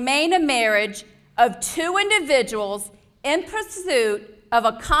will remain a marriage of two individuals in pursuit of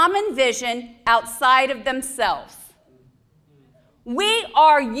a common vision outside of themselves. We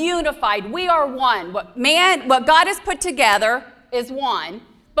are unified. We are one. What God has put together is one,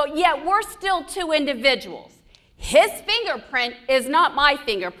 but yet we're still two individuals. His fingerprint is not my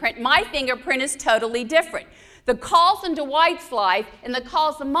fingerprint. My fingerprint is totally different. The calls in Dwight's life and the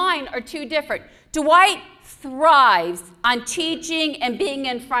calls of mine are two different. Dwight thrives on teaching and being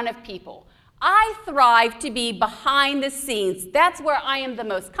in front of people. I thrive to be behind the scenes. That's where I am the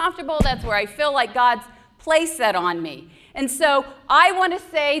most comfortable. That's where I feel like God's placed that on me. And so I want to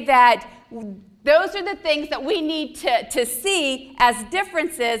say that those are the things that we need to see as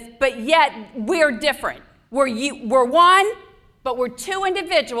differences, but yet we're different. We're one, but we're two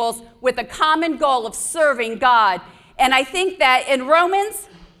individuals with a common goal of serving God. And I think that in Romans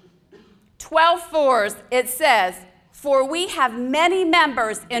 12:4, it says, "For we have many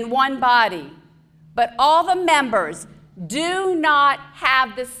members in one body, but all the members do not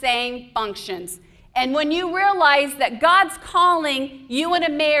have the same functions." And when you realize that God's calling you in a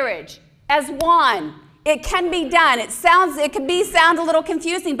marriage as one, it can be done. It sound a little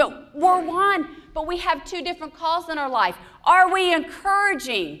confusing, but we're one, but we have two different calls in our life. Are we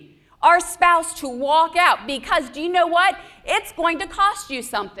encouraging our spouse to walk out? Because do you know what? It's going to cost you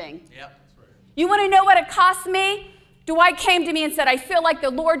something. Yep. You want to know what it cost me? Dwight came to me and said, "I feel like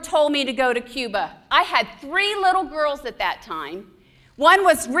the Lord told me to go to Cuba." I had 3 little girls at that time. One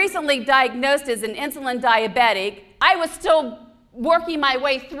was recently diagnosed as an insulin diabetic. I was still working my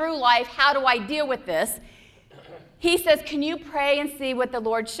way through life. How do I deal with this? He says, "Can you pray and see what the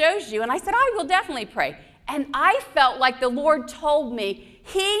Lord shows you?" And I said, "I will definitely pray." And I felt like the Lord told me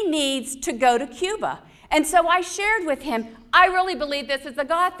he needs to go to Cuba. And so I shared with him, I really believe this is a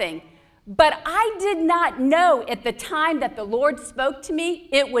God thing. But I did not know at the time that the Lord spoke to me,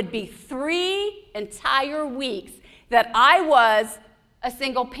 it would be 3 entire weeks that I was a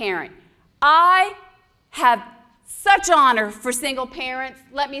single parent. I have such honor for single parents.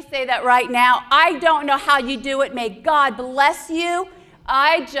 Let me say that right now. I don't know how you do it. May God bless you.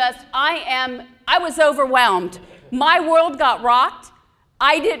 I was overwhelmed. My world got rocked.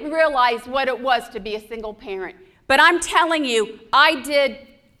 I didn't realize what it was to be a single parent. But I'm telling you, I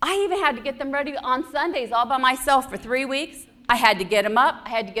even had to get them ready on Sundays all by myself for 3 weeks. I had to get them up. I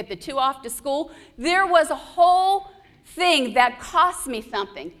had to get the 2 off to school. There was a whole thing that cost me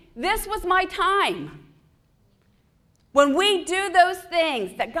something. This was my time. When we do those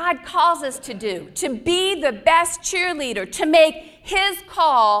things that God calls us to do, to be the best cheerleader, to make his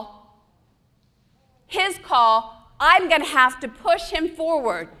call, I'm going to have to push him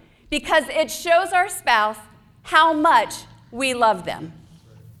forward because it shows our spouse how much we love them.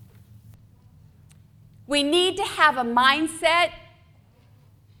 We need to have a mindset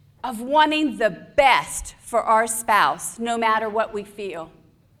of wanting the best for our spouse, no matter what we feel.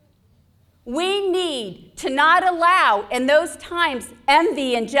 We need to not allow, in those times,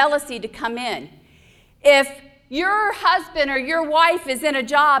 envy and jealousy to come in. If your husband or your wife is in a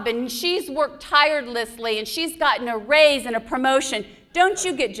job and she's worked tirelessly and she's gotten a raise and a promotion, don't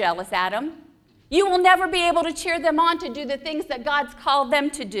you get jealous, Adam. You will never be able to cheer them on to do the things that God's called them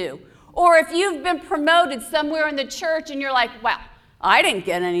to do. Or if you've been promoted somewhere in the church and you're like, "Well, I didn't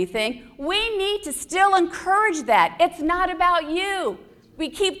get anything," we need to still encourage that. It's not about you. We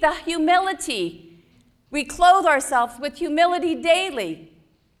keep the humility. We clothe ourselves with humility daily.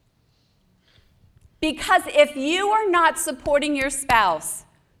 Because if you are not supporting your spouse,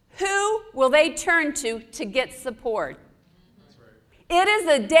 who will they turn to get support? That's right. It is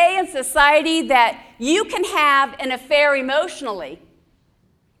a day in society that you can have an affair emotionally.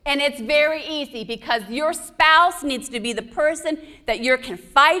 And it's very easy because your spouse needs to be the person that you're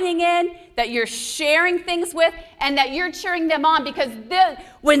confiding in, that you're sharing things with, and that you're cheering them on because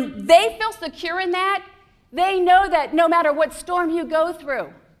when they feel secure in that, they know that no matter what storm you go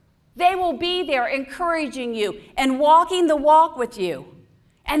through, they will be there encouraging you and walking the walk with you.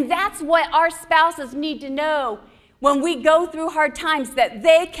 And that's what our spouses need to know when we go through hard times, that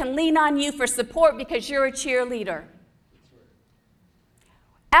they can lean on you for support because you're a cheerleader.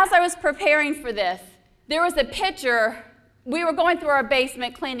 As I was preparing for this, there was a picture. We were going through our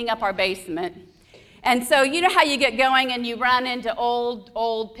basement, cleaning up our basement. And so you know how you get going and you run into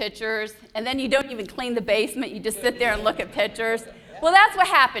old pictures, and then you don't even clean the basement. You just sit there and look at pictures. Well, that's what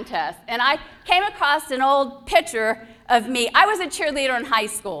happened to us. And I came across an old picture of me. I was a cheerleader in high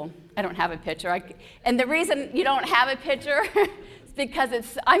school. I don't have a picture. And the reason you don't have a picture is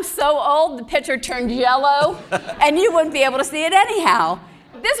because I'm so old, the picture turned yellow, and you wouldn't be able to see it anyhow.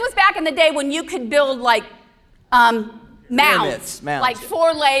 This was back in the day when you could build like mounts, like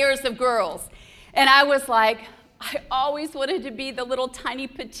 4 layers of girls. And I was like, I always wanted to be the little tiny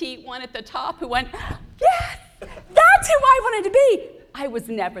petite one at the top who went, yes, that's who I wanted to be. I was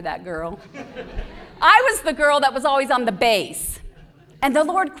never that girl. I was the girl that was always on the base. And the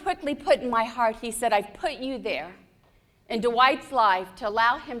Lord quickly put in my heart, he said, I've put you there in Dwight's life to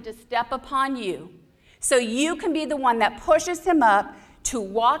allow him to step upon you so you can be the one that pushes him up to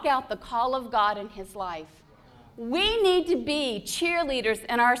walk out the call of God in his life. We need to be cheerleaders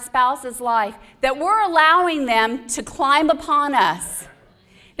in our spouse's life, that we're allowing them to climb upon us,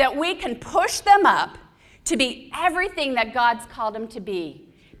 that we can push them up to be everything that God's called them to be.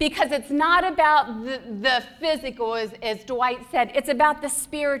 Because it's not about the physical, as Dwight said, it's about the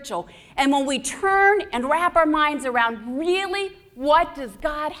spiritual. And when we turn and wrap our minds around really what does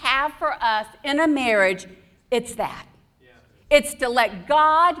God have for us in a marriage, it's that. Yeah. It's to let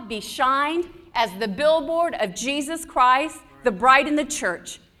God be shined as the billboard of Jesus Christ, the bride in the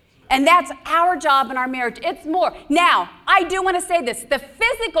church. And that's our job in our marriage. It's more. Now, I do want to say this. The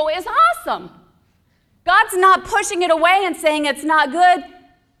physical is awesome. God's not pushing it away and saying it's not good.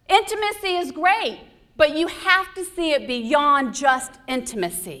 Intimacy is great, but you have to see it beyond just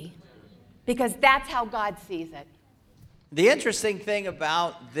intimacy, because that's how God sees it. The interesting thing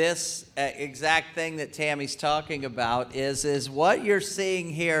about this exact thing that Tammy's talking about is what you're seeing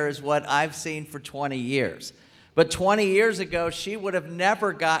here is what I've seen for 20 years. But 20 years ago, she would have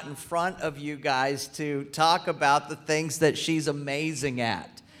never got in front of you guys to talk about the things that she's amazing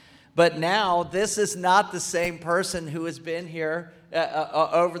at. But now, this is not the same person who has been here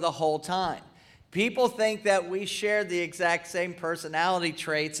over the whole time. People think that we share the exact same personality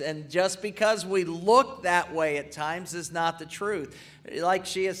traits, and just because we look that way at times is not the truth. Like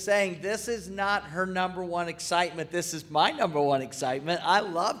she is saying, this is not her number one excitement. This is my number one excitement. I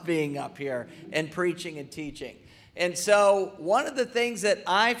love being up here and preaching and teaching. And so one of the things that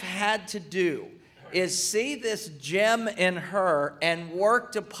I've had to do is see this gem in her and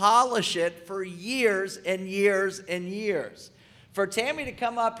work to polish it for years and years and years. For Tammy to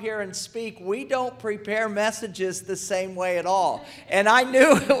come up here and speak, we don't prepare messages the same way at all. And I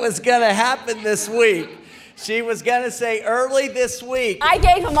knew it was going to happen this week. She was going to say early this week. I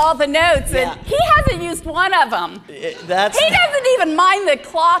gave him all the notes, and he hasn't used one of them. He doesn't even mind the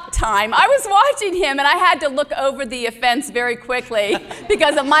clock time. I was watching him, and I had to look over the offense very quickly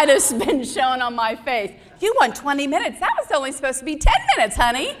because it might have been shown on my face. You won 20 minutes. That was only supposed to be 10 minutes,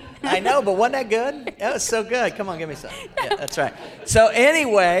 honey. I know, but wasn't that good? That was so good. Come on, give me some. Yeah, that's right. So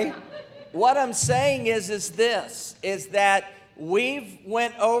anyway, what I'm saying is that we've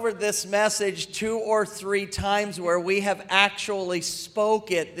went over this message 2 or 3 times where we have actually spoke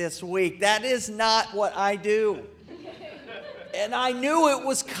it this week. That is not what I do. And I knew it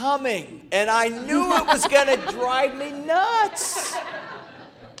was coming, and I knew it was going to drive me nuts.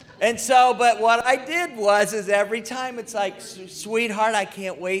 And so, but what I did is every time it's like, sweetheart, I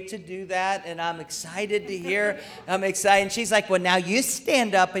can't wait to do that, and I'm excited to hear. I'm excited. And she's like, well, now you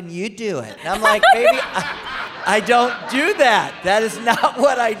stand up and you do it. And I'm like, baby, I don't do that. That is not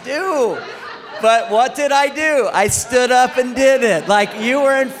what I do. But what did I do? I stood up and did it. Like, you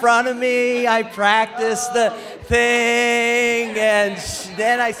were in front of me. I practiced the thing, and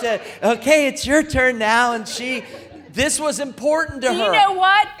then I said, okay, it's your turn now. And this was important to her. You know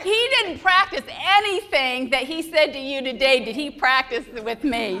what? He didn't practice anything that he said to you today. Did he practice with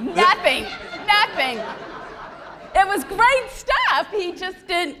me? Nothing. Nothing. It was great stuff. He just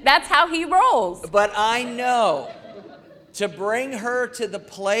didn't. That's how he rolls. But I know to bring her to the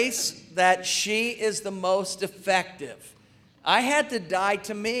place that she is the most effective, I had to die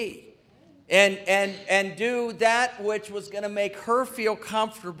to me and do that which was going to make her feel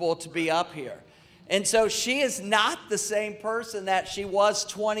comfortable to be up here. And so she is not the same person that she was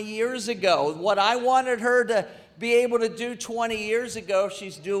 20 years ago. What I wanted her to be able to do 20 years ago,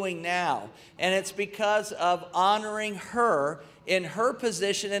 she's doing now. And it's because of honoring her in her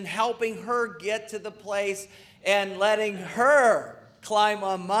position and helping her get to the place and letting her climb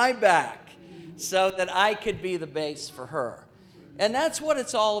on my back so that I could be the base for her. And that's what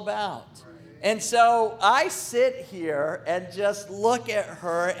it's all about. And so I sit here and just look at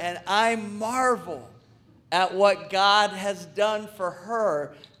her and I marvel at what God has done for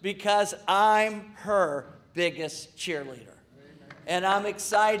her because I'm her biggest cheerleader. And I'm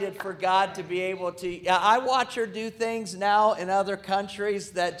excited for God to be able to, I watch her do things now in other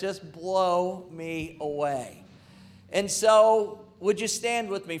countries that just blow me away. And so would you stand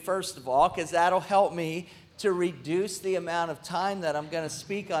with me first of all, because that'll help me to reduce the amount of time that I'm going to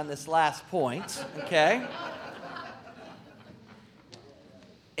speak on this last point, okay?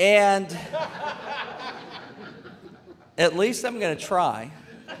 And at least I'm going to try.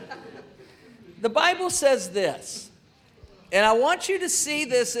 The Bible says this, and I want you to see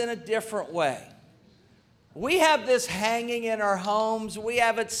this in a different way. We have this hanging in our homes. We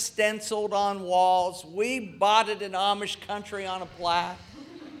have it stenciled on walls. We bought it in Amish country on a plaque,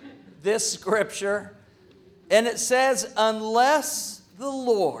 this scripture. And it says, unless the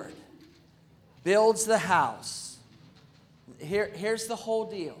Lord builds the house, here's the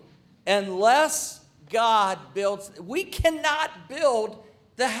whole deal. Unless God builds, we cannot build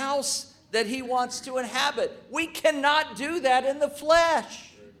the house that he wants to inhabit. We cannot do that in the flesh.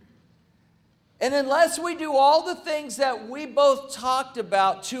 And unless we do all the things that we both talked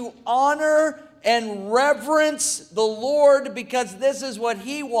about to honor and reverence the Lord, because this is what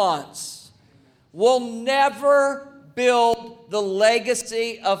he wants, we'll never build the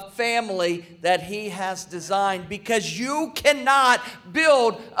legacy of family that he has designed, because you cannot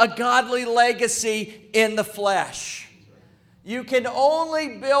build a godly legacy in the flesh. You can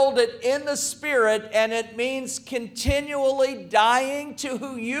only build it in the spirit, and it means continually dying to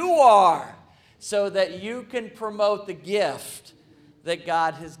who you are so that you can promote the gift that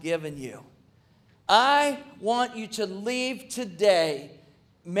God has given you. I want you to leave today,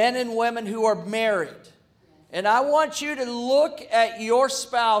 men and women who are married, and I want you to look at your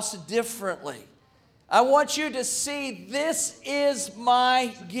spouse differently. I want you to see, this is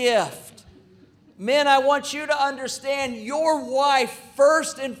my gift. Men, I want you to understand your wife,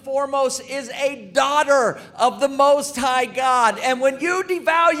 first and foremost, is a daughter of the Most High God. And when you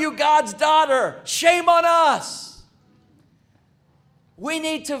devalue God's daughter, shame on us. We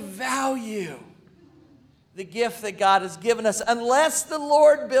need to value the gift that God has given us. Unless the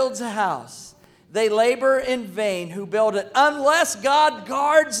Lord builds a house, they labor in vain who build it. Unless God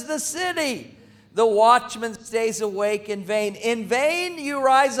guards the city, the watchman stays awake in vain. In vain you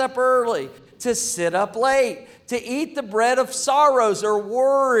rise up early to sit up late, to eat the bread of sorrows or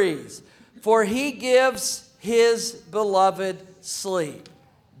worries, for he gives his beloved sleep.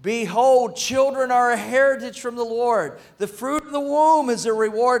 Behold, children are a heritage from the Lord. The fruit of the womb is a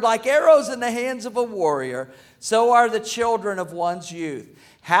reward. Like arrows in the hands of a warrior, so are the children of one's youth.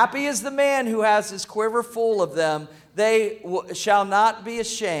 Happy is the man who has his quiver full of them. They shall not be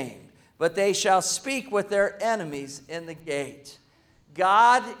ashamed, but they shall speak with their enemies in the gate.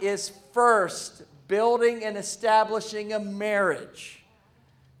 God is first building and establishing a marriage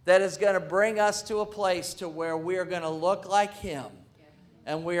that is going to bring us to a place to where we are going to look like him,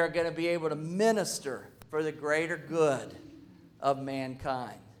 and we are going to be able to minister for the greater good of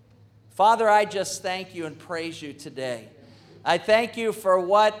mankind. Father, I just thank you and praise you today. I thank you for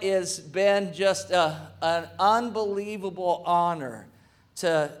what has been just an unbelievable honor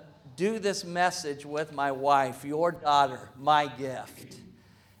to do this message with my wife, your daughter, my gift.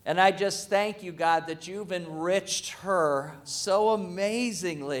 And I just thank you, God, that you've enriched her so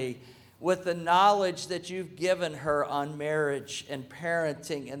amazingly with the knowledge that you've given her on marriage and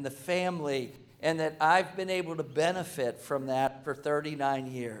parenting and the family, and that I've been able to benefit from that for 39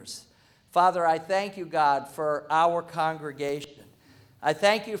 years. Father, I thank you, God, for our congregation. I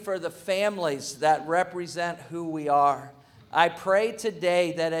thank you for the families that represent who we are. I pray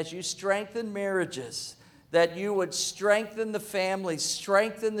today that as you strengthen marriages, that you would strengthen the families,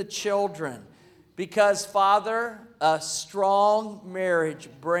 strengthen the children, because, Father, a strong marriage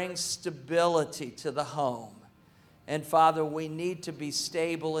brings stability to the home. And, Father, we need to be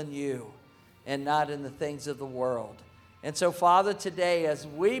stable in you and not in the things of the world. And so, Father, today, as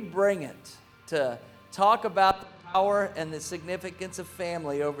we bring it to talk about the power and the significance of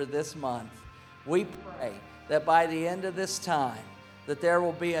family over this month, we pray that by the end of this time, that there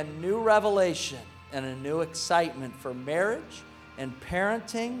will be a new revelation and a new excitement for marriage and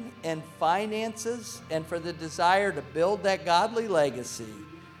parenting and finances, and for the desire to build that godly legacy.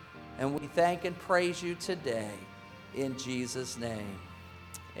 And we thank and praise you today in Jesus' name.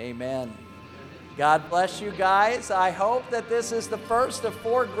 Amen. God bless you guys. I hope that this is the first of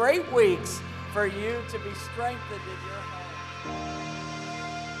 4 great weeks for you to be strengthened in your home.